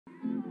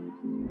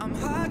I'm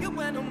higher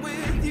when I'm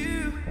with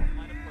you.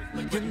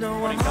 You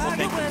know I'm double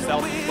take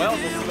himself as well.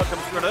 We'll see what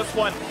comes through this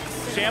one.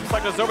 Champ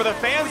Select is over. The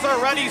fans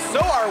are ready. So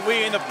are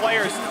we. And the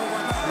players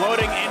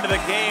loading into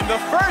the game.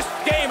 The first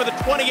game of the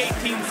 2018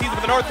 season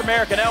for the North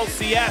American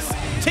LCS.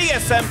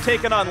 TSM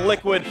taking on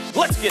Liquid.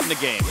 Let's get in the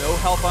game. No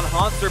health on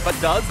Hanser, but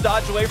does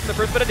dodge away from the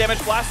first bit of damage.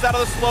 Blasts out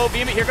of the slow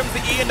beam. Here comes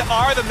the E into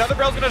R. The Another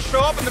Barrel's going to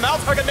show up, and the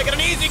Mouse are going to make it an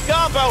easy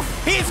combo.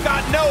 He's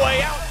got no way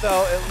out,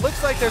 though. It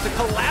looks like there's a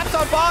collapse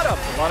on bottom.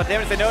 A lot of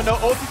damage. They know no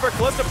ulti for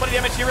Callisto. Plenty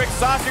of damage here.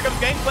 Exhaust. Here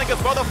comes Gangplank as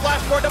well. The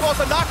flash forward. Double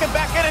also knocking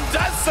back in and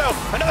does so.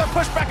 Another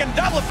pushback, and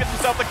Doublelift gets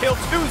himself the kill.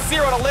 2-0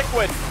 to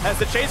Liquid. As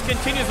the chase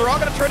continues, they're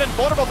all going to turn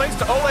invulnerable thanks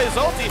to Olleh's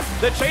ulti.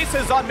 The chase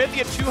is on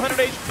Xmithie at 200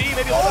 HP,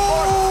 maybe a little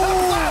bit more.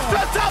 The flash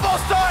to double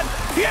stun.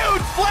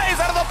 Huge plays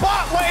out of the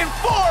bot lane.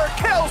 4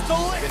 kills to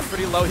Liquid. It's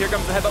pretty low. Here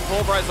comes the headbutt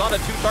pulverize on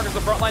the 2 targets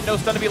in the front line. No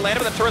stun to be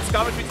landed, but the turret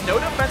scum, which means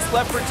no defense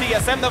left for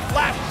TSM. The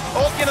flash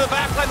ulti into the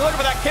back line, looking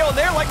for that kill, and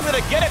they're likely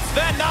to get it.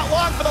 Sven, not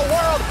long for the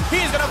world.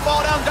 He's going to fall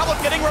down. Double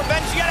getting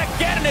revenge yet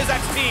again in his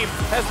X-Team.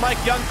 As Mike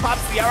Young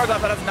pops the hours off,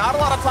 but has not a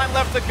lot of time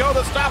left to go.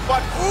 The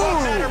stopwatch.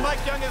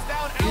 Mike Young is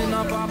down.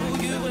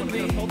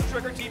 Pull the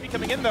trigger. TV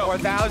coming in though.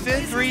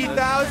 4,000,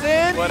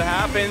 3,000. What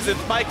happens?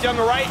 It's Mike Young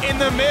right in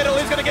the middle.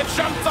 He's going to get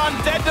jumped on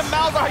dead to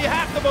Malzahar. You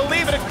have to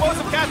believe it.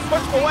 Explosive cast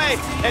pushed away.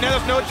 And now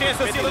there's no chance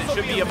to see this.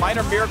 Should be a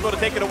minor miracle to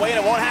take it away, and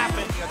it won't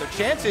happen. Other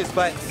chances,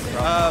 but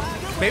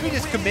maybe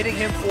just committing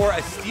him for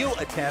a steal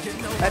attempt.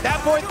 At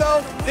that point,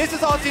 though, this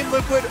is all Team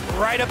Liquid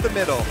right up the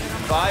middle.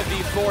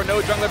 5v4,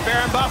 no jungler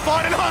Baron buff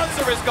on, and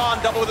Hanser is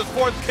gone. Double with his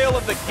 4th kill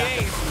of the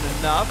game.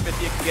 Enough.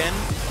 Xmithie again.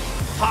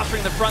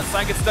 Posturing the front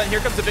side gets done. Here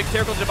comes the big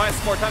terrible device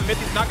more time.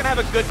 Xmithie's not going to have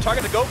a good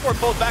target to go for.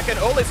 Both back end.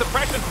 Olleh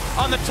suppression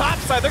on the top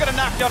side. They're going to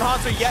knock down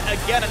Hanser yet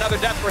again. Another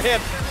death for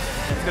him.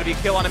 It's going to be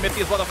a kill on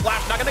Xmithie as well. The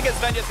flash not going to get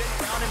Sven. Just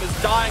around him is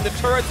dying. The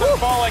turrets are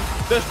falling.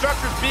 The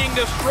structure's being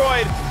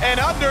destroyed. And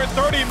under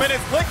 30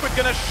 minutes, Liquid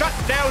going to shut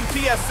down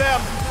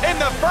TSM in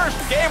the first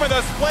game of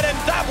the split. And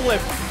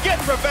Doublelift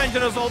gets revenge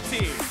on his old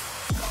team.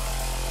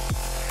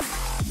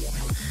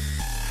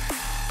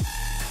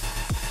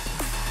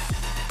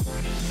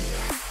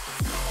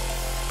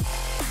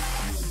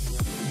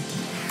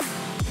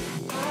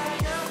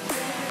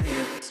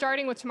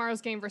 Starting with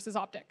tomorrow's game versus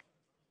Optic.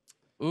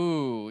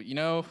 Ooh, you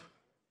know,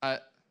 I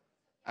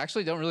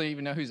actually don't really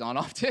even know who's on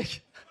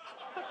Optic.